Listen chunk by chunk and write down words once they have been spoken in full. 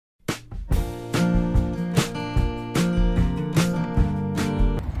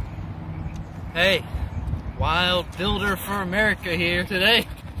Hey, Wild Builder for America here. Today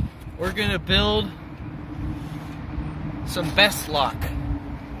we're gonna build some best lock.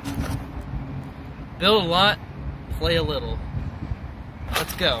 Build a lot, play a little.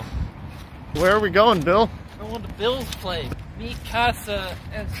 Let's go. Where are we going, Bill? We're going to Bill's place. Mi casa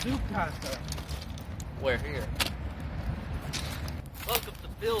and su casa. We're here. Welcome to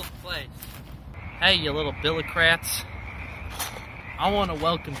Bill's place. Hey, you little Billocrats. I want to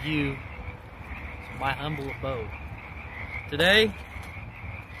welcome you to my humble abode. Today,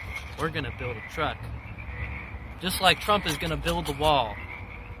 we're going to build a truck. Just like Trump is going to build the wall.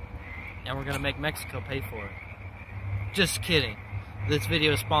 And we're going to make Mexico pay for it. Just kidding. This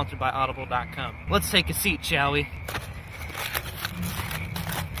video is sponsored by Audible.com. Let's take a seat, shall we?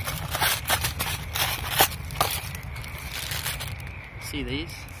 See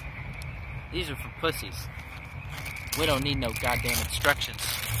these? These are for pussies. We don't need no goddamn instructions.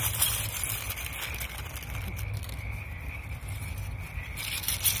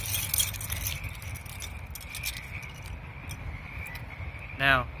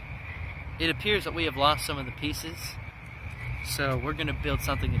 Now, it appears that we have lost some of the pieces, so we're going to build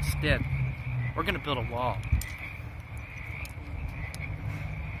something instead. We're going to build a wall.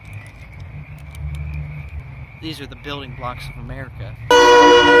 These are the building blocks of America.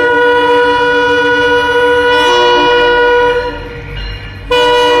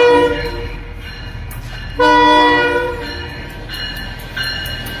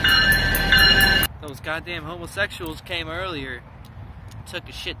 Those goddamn homosexuals came earlier, took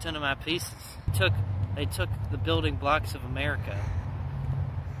a shit ton of my pieces. They took the building blocks of America.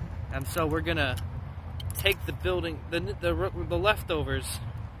 And so we're gonna take the building, the leftovers,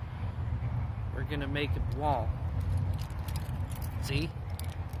 we're gonna make a wall. See?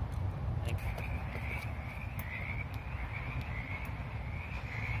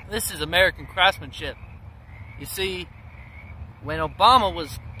 This is American craftsmanship. You see, when Obama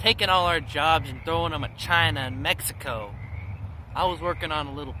was taking all our jobs and throwing them at China and Mexico, I was working on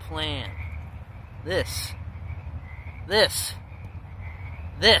a little plan. This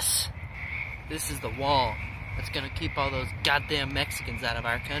is the wall that's gonna keep all those goddamn Mexicans out of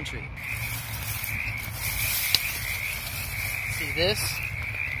our country. See this?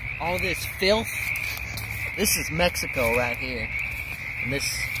 All this filth? This is Mexico right here. And this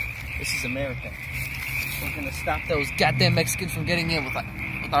is America. We're gonna stop those goddamn Mexicans from getting in with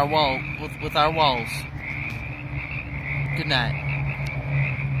our walls. Good night.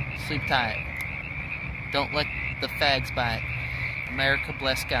 Sleep tight. Don't let the fags bite. America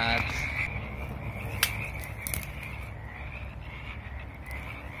bless God.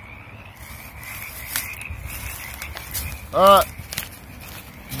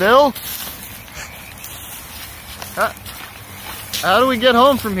 Bill? How do we get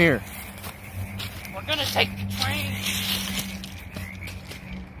home from here? We're gonna take the